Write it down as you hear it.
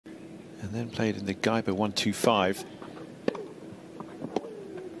and then played in the Geiber 125.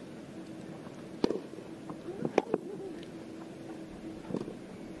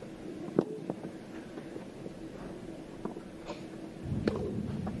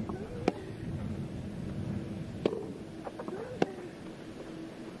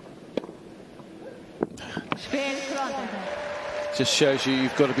 Just shows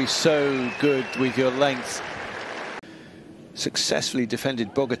you've got to be so good with your length. Successfully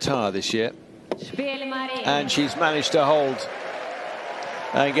defended Bogota this year, and she's managed to hold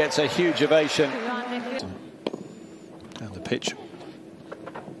and gets a huge ovation down the pitch.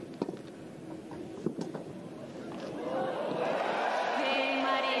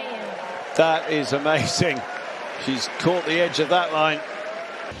 That is amazing. She's caught the edge of that line.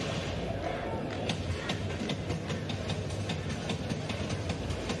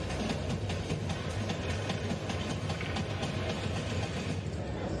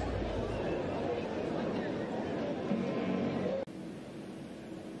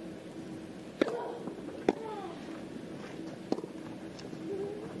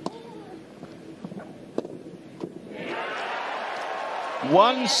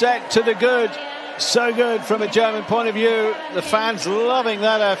 One set to the good. So good from a German point of view. The fans loving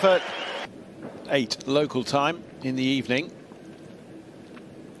that effort. 8 local time in the evening.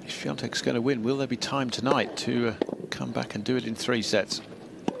 If Swiatek's going to win, will there be time tonight to come back and do it in 3 sets?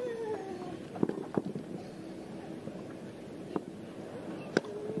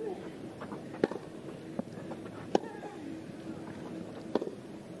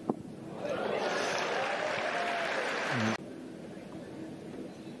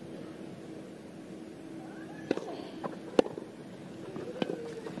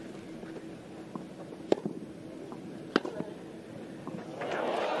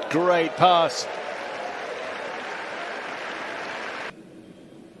 Great pass.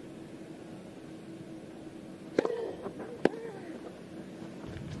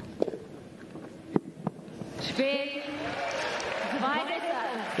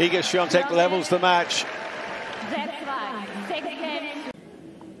 Iga Swiatek levels the match.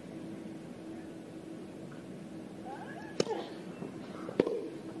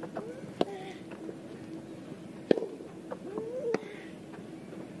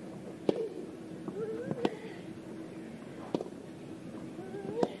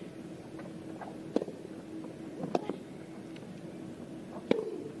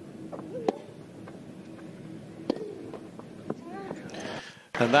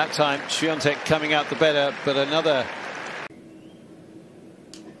 And that time, Swiatek coming out the better, but another.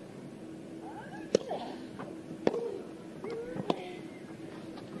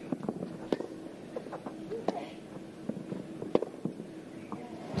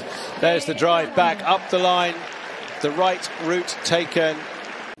 There's the drive back up the line, the right route taken.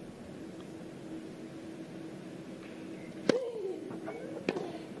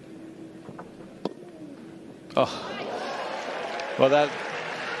 Oh, well, that.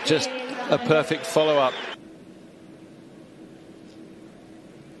 Just a perfect follow-up.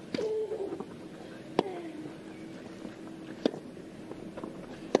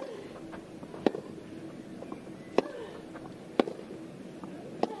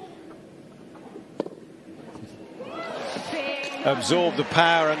 Absorbed the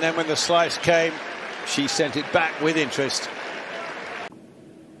power, and then when the slice came, she sent it back with interest.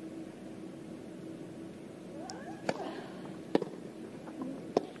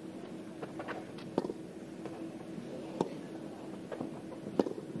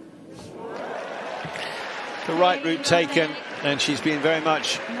 The right route taken, and she's been very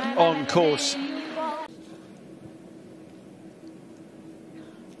much on course.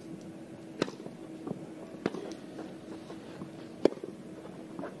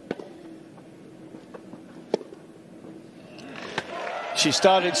 She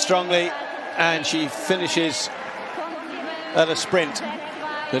started strongly and she finishes at a sprint.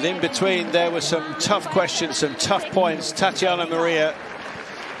 But in between there were some tough questions, some tough points. Tatjana Maria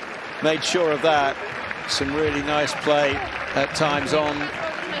made sure of that. Some really nice play at times on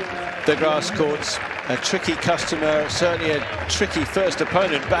the grass courts. A tricky customer, certainly a tricky first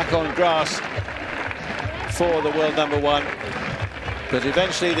opponent back on grass for the world #1. But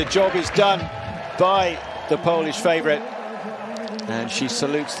eventually the job is done by the Polish favourite. And she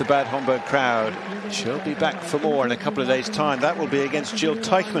salutes the Bad Homburg crowd. She'll be back for more in a couple of days' time. That will be against Jill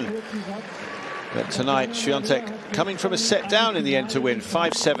Teichmann. But tonight, Swiatek coming from a set down in the end to win.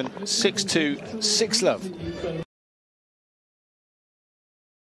 5-7, 6-2, 6-love.